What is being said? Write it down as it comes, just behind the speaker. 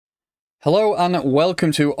Hello and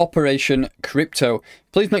welcome to Operation Crypto.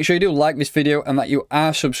 Please make sure you do like this video and that you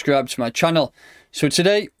are subscribed to my channel. So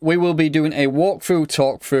today we will be doing a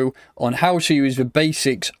talk-through on how to use the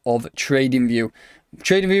basics of Tradingview.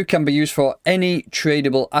 Tradingview can be used for any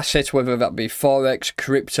tradable asset, whether that be Forex,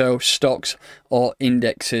 crypto, stocks or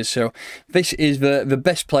indexes. So this is the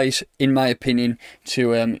best place, in my opinion,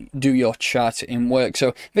 to do your charting work.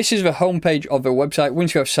 So this is the homepage of the website.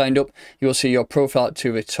 Once you have signed up, you will see your profile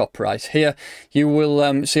to the top right here. You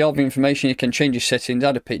will see all the information. You can change your settings,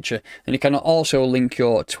 add a picture, and you can also link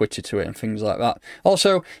your Twitter to it and things like that.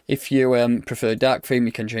 Also, if you prefer dark theme,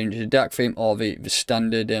 you can change the dark theme or the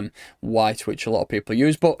standard white, which a lot of people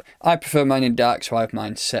use, but I prefer mine in dark, so I have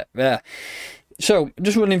mine set there. So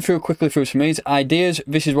just running quickly through some of these ideas.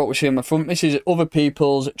 This is what we see on the front. This is other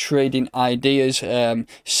people's trading ideas,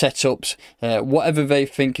 setups, whatever they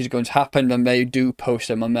think is going to happen, then they do post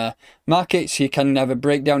them on their markets. You can have a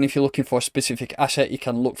breakdown. If you're looking for a specific asset, you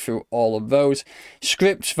can look through all of those.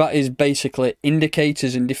 Scripts, that is basically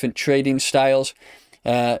indicators and different trading styles.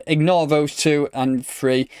 Ignore those 2 and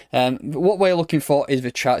 3. What we're looking for is the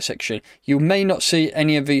chart section. You may not see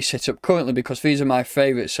any of these set up currently because these are my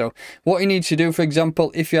favorites. So what you need to do, for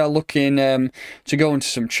example, if you are looking to go into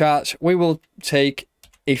some charts, we will take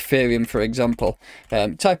Ethereum, for example.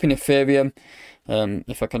 Type in Ethereum,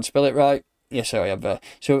 if I can spell it right. Yes, I have there.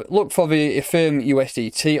 So look for the Ethereum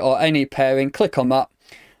USDT or any pairing, click on that,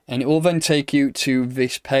 and it will then take you to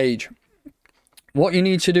this page. What you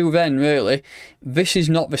need to do then, really, this is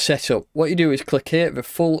not the setup. What you do is click here, the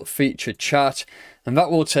full featured chart, and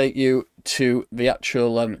that will take you to the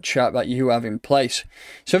actual chart that you have in place.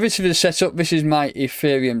 So this is the setup. This is my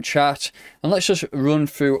Ethereum chart, and let's just run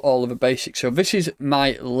through all of the basics. So this is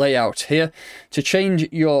my layout here. To change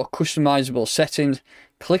your customizable settings,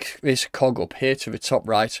 click this cog up here to the top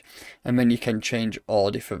right, and then you can change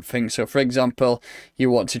all different things. So for example,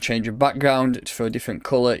 you want to change your background for a different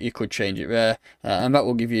color, you could change it there, and that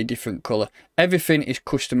will give you a different color. Everything is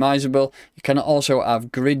customizable. You can also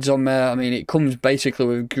have grids on there. I mean, it comes basically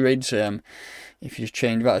with grids. If you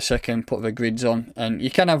change that a second, put the grids on, and you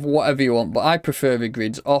can have whatever you want, but I prefer the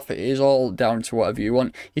grids off. It is all down to whatever you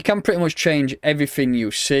want. You can pretty much change everything you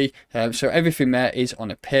see, so everything there is on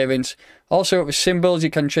appearance. Also, the symbols, you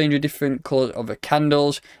can change the different colours of the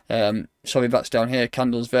candles. Sorry, that's down here,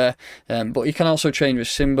 candles there, but you can also change the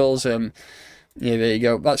symbols. Yeah, there you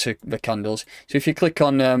go, that's the candles. So if you click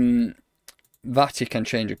on that, you can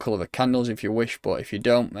change the colour of the candles if you wish, but if you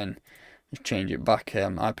don't, then just change it back.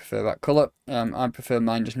 I prefer that colour. I prefer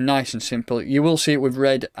mine just nice and simple. You will see it with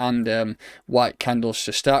red and white candles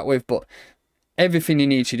to start with, but everything you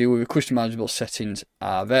need to do with the customizable settings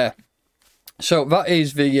are there. So that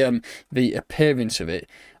is the appearance of it.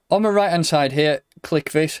 On the right hand side here,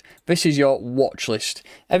 click this. This is your watch list.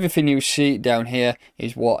 Everything you see down here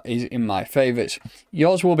is what is in my favourites.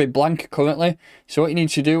 Yours will be blank currently. So what you need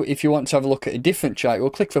to do, if you want to have a look at a different chart,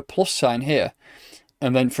 you'll click the plus sign here.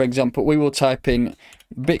 And then, for example, we will type in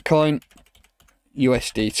Bitcoin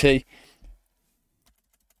USDT,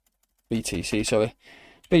 BTC, sorry,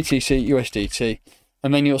 BTC USDT,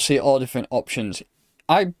 and then you'll see all different options.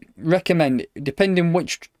 I recommend, depending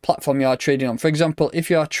which platform you are trading on, for example, if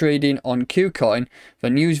you are trading on KuCoin,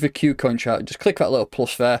 then use the KuCoin chart. Just click that little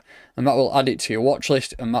plus there, and that will add it to your watch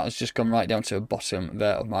list, and that has just gone right down to the bottom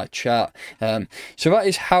there of my chart. So that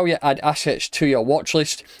is how you add assets to your watch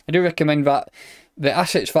list. I do recommend that the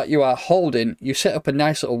assets that you are holding, you set up a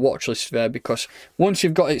nice little watch list there, because once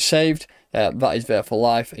you've got it saved, that is there for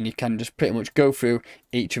life, and you can just pretty much go through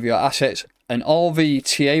each of your assets, and all the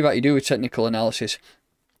TA that you do with technical analysis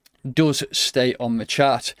does stay on the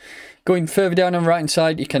chart. Going further down on the right hand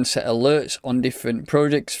side, you can set alerts on different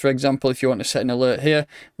projects. For example, if you want to set an alert here,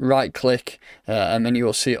 right click, and then you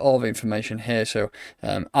will see all the information here. So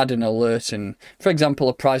add an alert, and for example,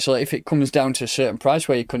 a price alert. If it comes down to a certain price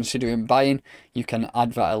where you're considering buying, you can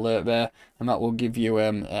add that alert there, and that will give you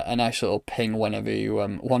a nice little ping whenever you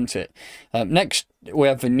want it. Next, we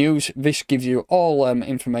have the news. This gives you all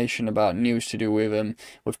information about news to do with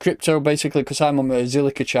crypto, basically, because I'm on the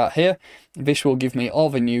Zilliqa chart here. This will give me all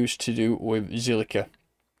the news to do with Zilliqa.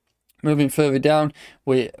 Moving further down,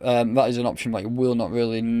 that is an option that you will not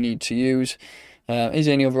really need to use. Is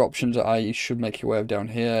there any other options that I should make you aware of down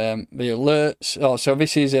here? The alerts. Oh, so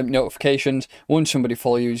this is notifications. Once somebody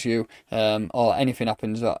follows you or anything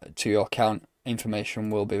happens to your account, information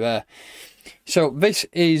will be there. So this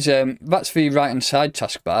is that's the right hand side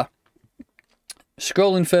taskbar.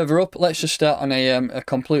 Scrolling further up, let's just start on a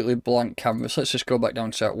completely blank canvas. Let's just go back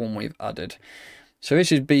down to that one we've added. So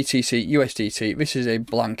this is BTC USDT. This is a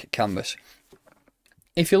blank canvas.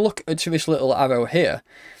 If you look at this little arrow here,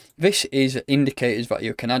 this is indicators that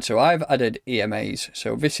you can add. So I've added EMAs.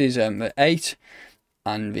 So this is the 8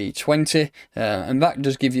 and the 20, and that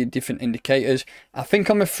does give you different indicators. I think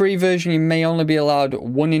on the free version you may only be allowed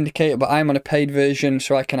 1 indicator, but I'm on a paid version,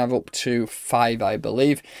 so I can have up to 5, I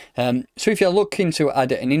believe. So if you're looking to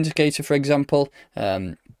add an indicator, for example,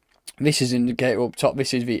 this is indicator up top,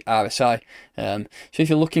 this is the RSI. So if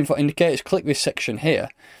you're looking for indicators, click this section here.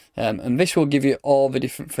 And this will give you all the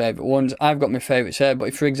different favourite ones. I've got my favourites here, but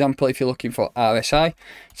if, for example, if you're looking for RSI,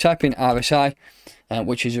 type in RSI,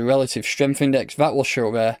 which is a relative strength index, that will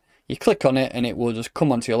show there. You click on it and it will just come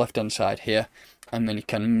onto your left hand side here, and then you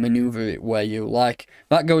can maneuver it where you like.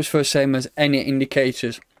 That goes for the same as any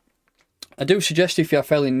indicators. I do suggest if you're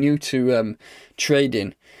fairly new to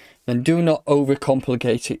trading, then do not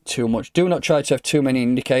overcomplicate it too much. Do not try to have too many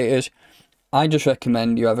indicators. I just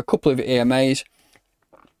recommend you have a couple of EMAs,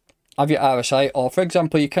 have your RSI, or for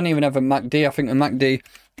example you can even have a MACD. I think the MACD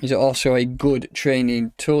is also a good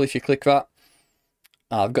training tool. If you click that,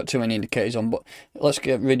 I've got too many indicators on, but let's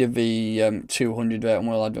get rid of the 200 there and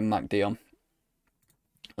we'll add the MACD on.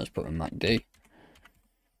 Let's put a MACD.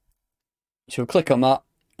 So click on that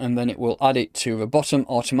and then it will add it to the bottom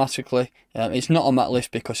automatically. It's not on that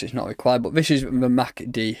list because it's not required, but this is the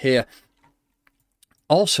MACD here.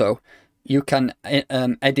 Also, you can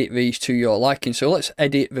edit these to your liking. So let's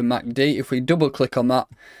edit the MACD. If we double click on that,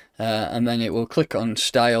 and then it will click on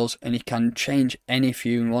styles, and you can change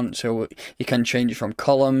anything you want. So you can change it from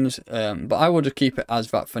columns, but I will just keep it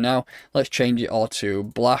as that for now. Let's change it all to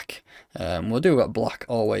black. We'll do that black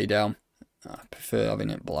all the way down. I prefer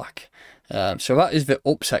having it black. So that is the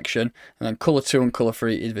up section, and then color 2 and color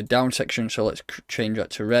 3 is the down section. So let's change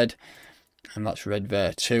that to red. And that's red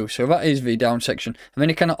there too. So that is the down section. And then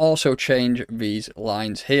you can also change these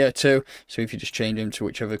lines here too. So if you just change them to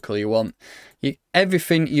whichever colour you want.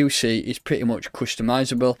 Everything you see is pretty much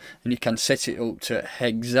customizable, and you can set it up to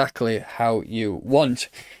exactly how you want.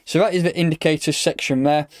 So that is the indicators section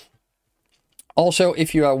there. Also,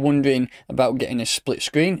 if you are wondering about getting a split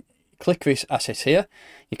screen, click this asset here.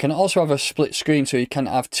 You can also have a split screen, so you can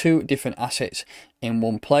have 2 different assets in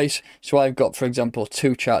one place. So I've got, for example,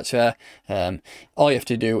 2 charts here. All you have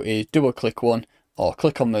to do is double click one or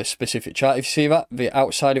click on the specific chart. If you see that, the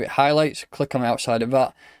outside of it highlights, click on the outside of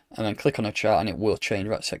that and then click on a chart and it will change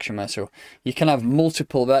that section there. So you can have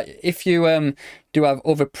multiple there. If you do have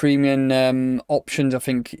other premium options, I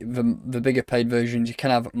think the bigger paid versions, you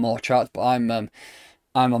can have more charts, but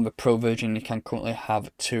I'm on the pro version. You can currently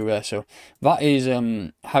have 2 there. So that is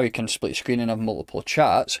how you can split screen and have multiple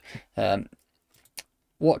charts.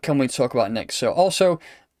 What can we talk about next? So also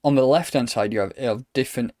on the left hand side you have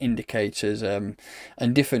different indicators and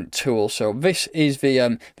different tools. So this is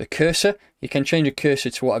the cursor. You can change a cursor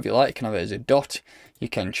to whatever you like. You can have it as a dot, you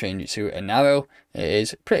can change it to an arrow. It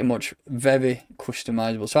is pretty much very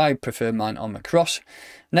customizable, so I prefer mine on the cross.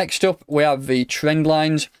 Next up we have the trend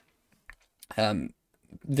lines.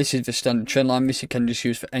 This is the standard trend line. This you can just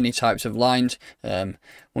use for any types of lines.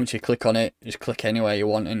 Once you click on it, just click anywhere you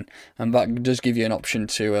want, and that does give you an option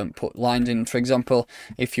to put lines in. For example,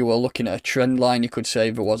 if you were looking at a trend line, you could say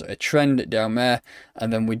there was a trend down there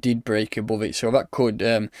and then we did break above it. So that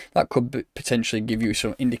could potentially give you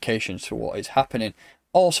some indications to what is happening.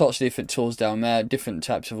 All sorts of different tools down there, different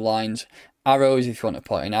types of lines. Arrows, if you want to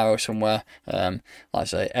put an arrow somewhere. Like I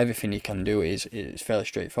say, everything you can do is fairly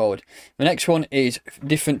straightforward. The next one is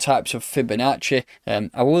different types of Fibonacci.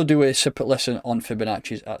 I will do a separate lesson on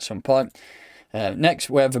Fibonacci's at some point. Next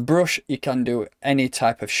we have a brush. You can do any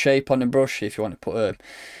type of shape on a brush. If you want to put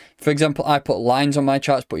for example, I put lines on my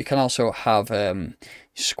charts, but you can also have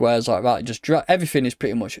squares like that. Just drag. Everything is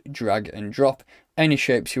pretty much drag and drop. Any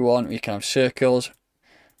shapes you want. You can have circles.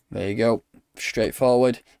 There you go.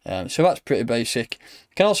 Straightforward. So that's pretty basic.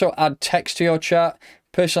 You can also add text to your chart.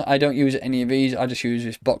 Personally, I don't use any of these. I just use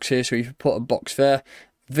this box here. So if you put a box there,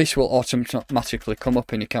 this will automatically come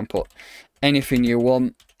up and you can put anything you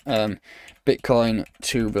want. Bitcoin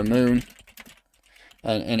to the moon,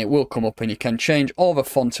 and it will come up, and you can change all the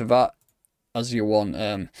font of that as you want,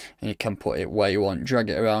 and you can put it where you want, drag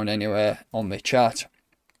it around anywhere on the chart.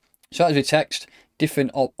 So that's your text.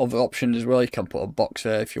 Different other options as well. You can put a box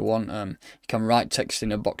there if you want. You can write text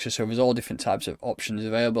in a box, so there's all different types of options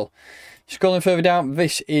available. Scrolling further down,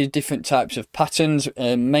 this is different types of patterns,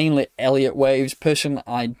 mainly Elliott waves. Personally,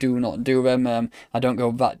 I do not do them. I don't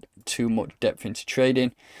go that too much depth into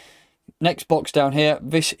trading. Next box down here,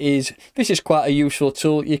 this is quite a useful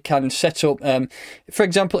tool. You can set up, for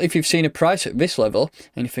example, if you've seen a price at this level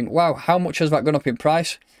and you think, wow, how much has that gone up in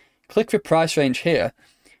price? Click the price range here.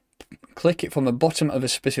 Click it from the bottom of a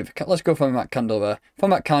specific, let's go from that candle there.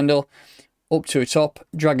 From that candle, up to the top,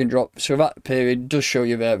 drag and drop. So that period does show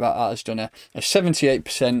you there that has done a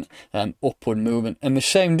 78% upward movement. And the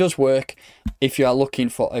same does work if you are looking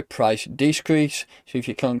for a price decrease. So if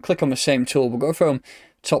you can click on the same tool, we'll go from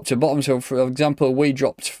top to bottom. So for example, we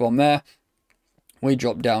dropped from there, we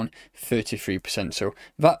dropped down 33%. So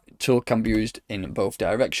that tool can be used in both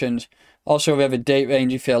directions. Also, we have a date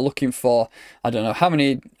range if you're looking for, I don't know, how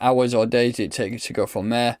many hours or days it takes to go from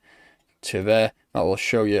there to there. That will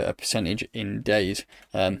show you a percentage in days.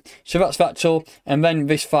 So that's that tool. And then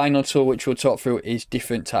this final tool, which we'll talk through, is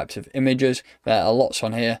different types of images. There are lots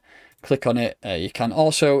on here. Click on it. You can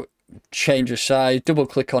also change the size, double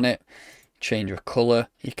click on it, change the color.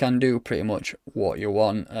 You can do pretty much what you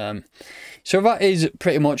want. So that is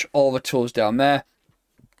pretty much all the tools down there.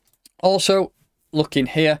 Also, looking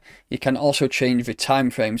here, you can also change the time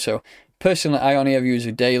frame. So personally, I only ever use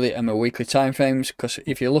the daily and the weekly time frames, because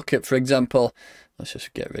if you look at, for example, let's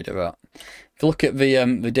just get rid of that. If you look at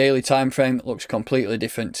the daily time frame, it looks completely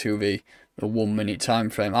different to the 1 minute time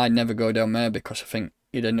frame. I never go down there because I think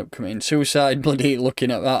you'd end up committing suicide bloody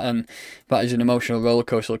looking at that, and that is an emotional roller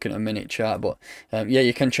coaster looking at a minute chart. But yeah,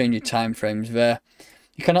 you can change your time frames there.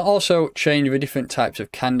 You can also change the different types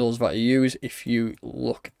of candles that you use if you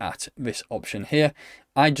look at this option here.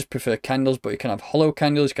 I just prefer candles, but you can have hollow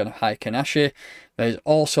candles, you can have high Kanashi. There's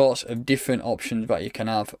all sorts of different options that you can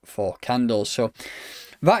have for candles. So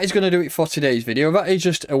that is going to do it for today's video. That is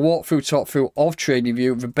just a walkthrough, talk through of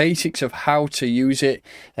Tradingview, the basics of how to use it.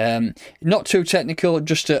 Not too technical,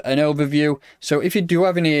 just an overview. So if you do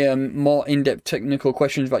have any more in-depth technical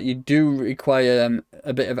questions that you do require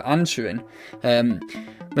a bit of answering,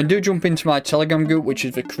 then do jump into my Telegram group, which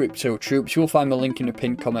is the Crypto Troops. You'll find the link in the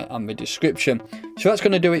pinned comment and the description. So that's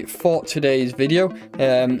going to do it for today's video.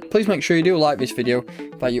 Please make sure you do like this video,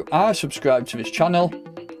 that you are subscribed to this channel,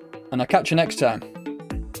 and I'll catch you next time.